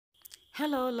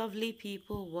Hello lovely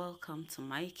people, welcome to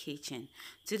my kitchen.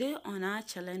 Today on our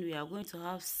challenge we are going to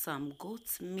have some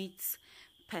goat meat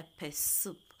pepper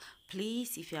soup.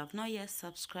 Please, if you have not yet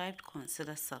subscribed,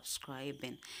 consider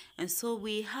subscribing. And so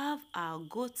we have our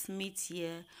goat meat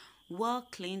here, well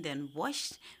cleaned and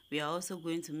washed. We are also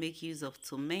going to make use of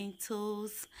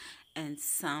tomatoes and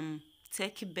some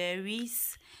turkey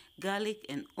berries, garlic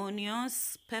and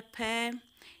onions, pepper,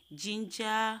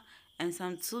 ginger, and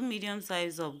some two medium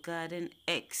size of garden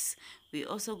eggs. We're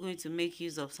also going to make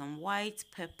use of some white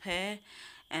pepper,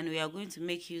 and we are going to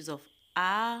make use of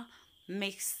our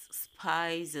mixed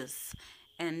spices.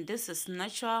 And this is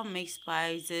natural mixed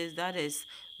spices, that is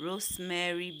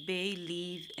rosemary, bay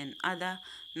leaf, and other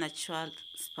natural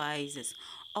spices.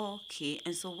 Okay,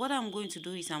 and so what I'm going to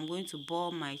do is I'm going to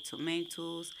boil my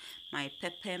tomatoes, my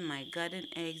pepper, my garden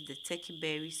eggs, the turkey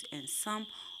berries, and some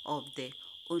of the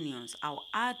onions. I'll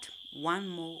add one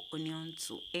more onion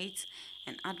to it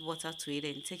and add water to it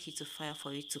and take it to fire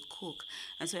for it to cook.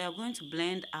 And so we are going to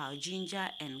blend our ginger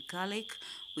and garlic.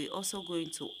 We're also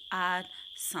going to add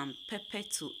some pepper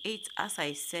to it. As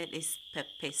I said, it's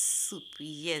pepper soup,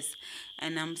 yes.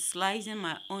 And I'm slicing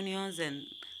my onions and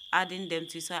adding them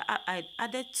to it. So I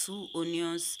added two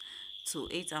onions to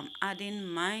it. I'm adding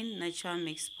my natural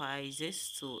mixed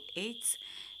spices to it,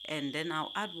 and then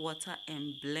I'll add water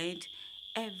and blend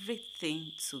everything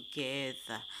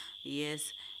together.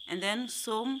 Yes, and then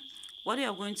so what you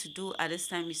are going to do at this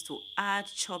time is to add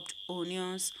chopped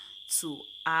onions to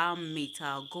our meat,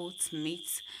 our goat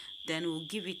meat. Then we'll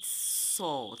give it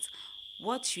salt.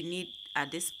 What you need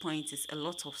at this point is a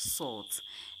lot of salt,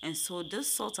 and so this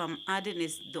salt I'm adding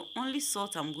is the only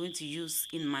salt I'm going to use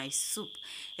in my soup.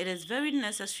 It is very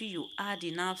necessary you add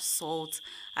enough salt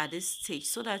at this stage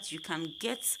so that you can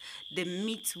get the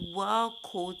meat well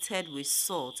coated with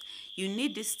salt. You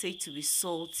need this stage to be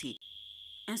salty,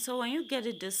 and so when you get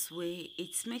it this way,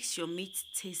 it makes your meat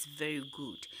taste very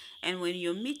good. And when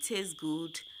your meat tastes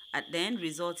good, at the end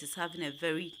result is having a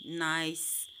very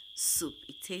nice soup.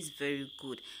 It tastes very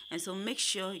good. And so make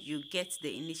sure you get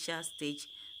the initial stage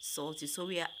salty. So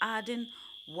we are adding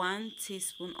 1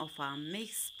 teaspoon of our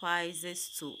mixed spices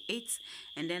to it,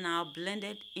 and then our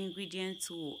blended ingredients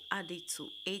will add it to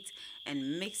it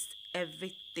and mix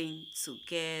everything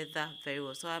together very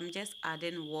well. So I'm just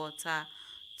adding water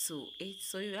to it,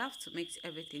 so you have to mix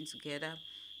everything together.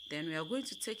 Then we are going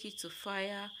to take it to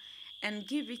fire and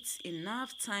give it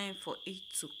enough time for it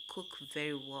to cook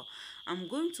very well. I'm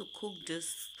going to cook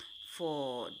this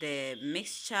for the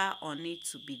mixture on it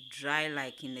to be dry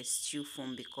like in a stew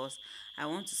form, because I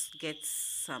want to get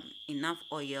some enough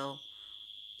oil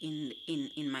in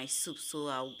my soup. So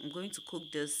I'm going to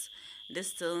cook this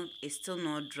still is still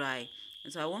not dry,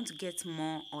 and so I want to get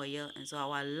more oil, and so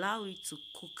I'll allow it to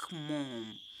cook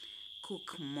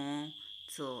more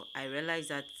till I realize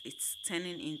that it's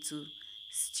turning into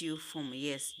stew form.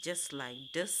 Yes, just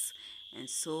like this. And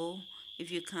so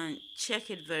if you can check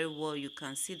it very well, you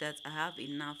can see that I have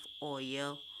enough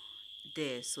oil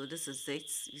there. So this is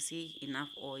it. You see, enough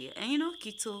oil. And you know,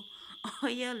 keto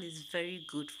oil is very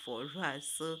good for us.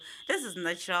 So this is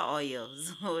natural oil.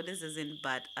 So this isn't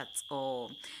bad at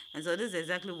all. And so this is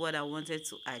exactly what I wanted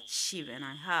to achieve, and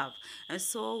I have. And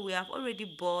so we have already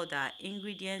boiled our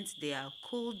ingredients. They are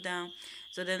cooled down.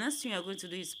 So the next thing we are going to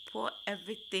do is pour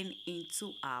everything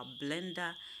into our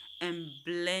blender and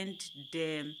blend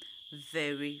them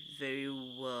very, very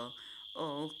well.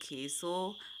 Okay,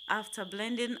 so after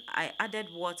blending, I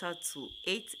added water to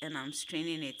it and I'm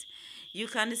straining it. You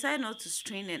can decide not to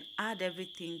strain and add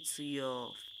everything to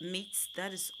your meat.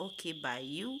 That is okay by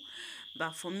you.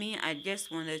 But for me, I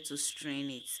just wanted to strain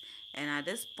it. And at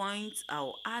this point,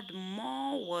 I'll add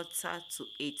more water to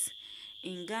it.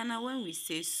 In Ghana, when we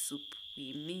say soup,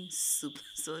 we mean soup.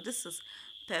 So this is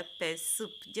pepper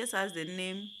soup, just as the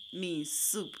name means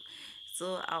soup.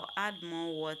 So I'll add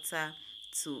more water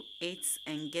to it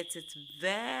and get it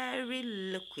very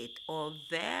liquid or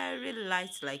very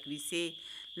light, like we say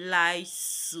light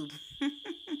soup.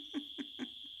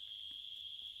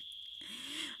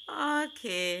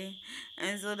 Okay,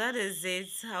 and so that is it.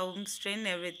 I'm straining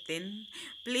everything.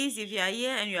 Please, if you are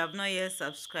here and you have not yet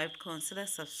subscribed, consider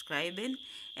subscribing.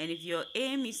 And if your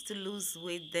aim is to lose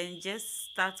weight, then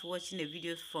just start watching the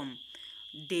videos from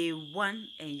day one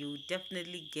and you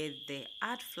definitely get there.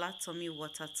 Add flat tummy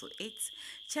water to it.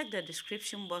 Check the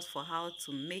description box for how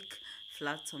to make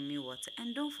flat tummy water,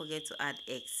 and don't forget to add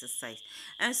exercise.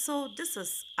 And so this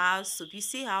is our soup. You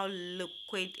see how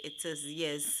liquid it is?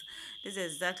 Yes, this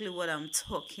is exactly what I'm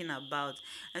talking about.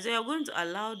 And so you're going to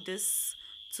allow this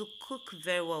to cook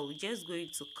very well. We're just going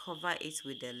to cover it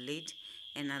with the lid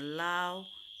and allow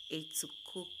it to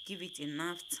cook. Give it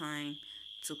enough time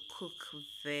to cook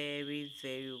very,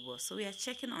 very well. So we are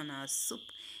checking on our soup,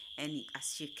 and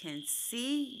as you can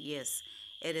see, yes,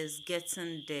 it is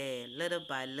getting there little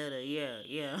by little.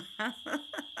 Yeah.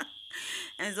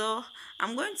 And so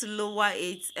I'm going to lower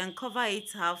it and cover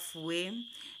it halfway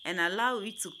and allow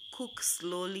it to cook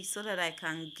slowly so that I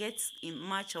can get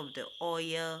much of the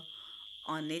oil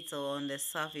on it or on the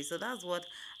surface. So that's what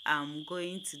I'm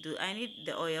going to do. I need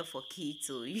the oil for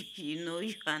keto.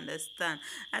 You understand.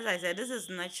 As I said, this is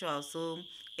natural, so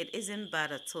it isn't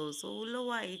bad at all. So we'll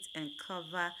lower it and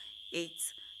cover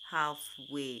it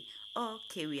halfway.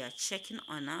 Okay, we are checking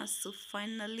on our soup.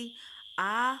 Finally,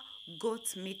 our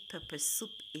goat meat pepper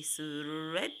soup is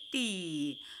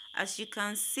ready. As you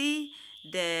can see,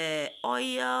 the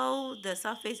oil, the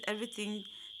surface, everything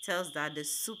tells that the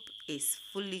soup is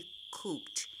fully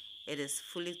cooked. It is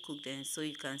fully cooked, and so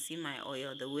you can see my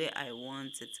oil the way I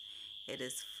want it. It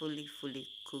is fully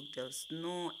cooked. There's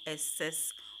no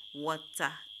excess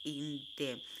water in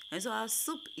there, and so our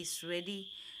soup is ready,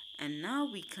 and now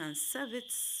we can serve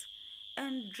it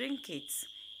and drink it.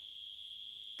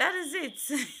 That is it.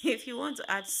 If you want to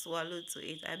add swallow to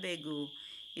it, I beg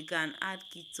you can add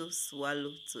keto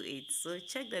swallow to it. So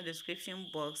check the description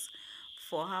box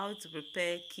for how to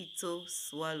prepare keto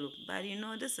swallow. But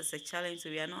this is a challenge, so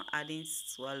we are not adding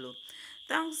swallow.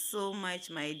 Thanks so much,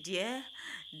 my dear.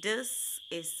 This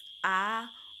is our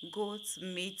goat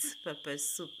meat pepper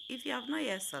soup. If you have not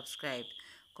yet subscribed,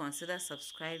 consider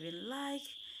subscribing, like,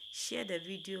 share the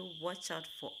video, watch out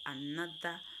for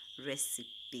another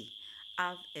recipe.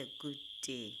 Have a good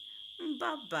day.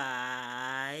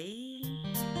 Bye-bye.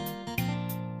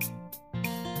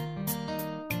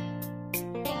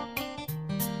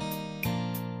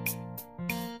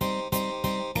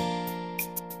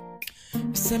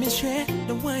 Send me straight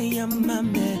the way I'm my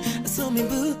man. I saw me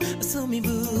boo,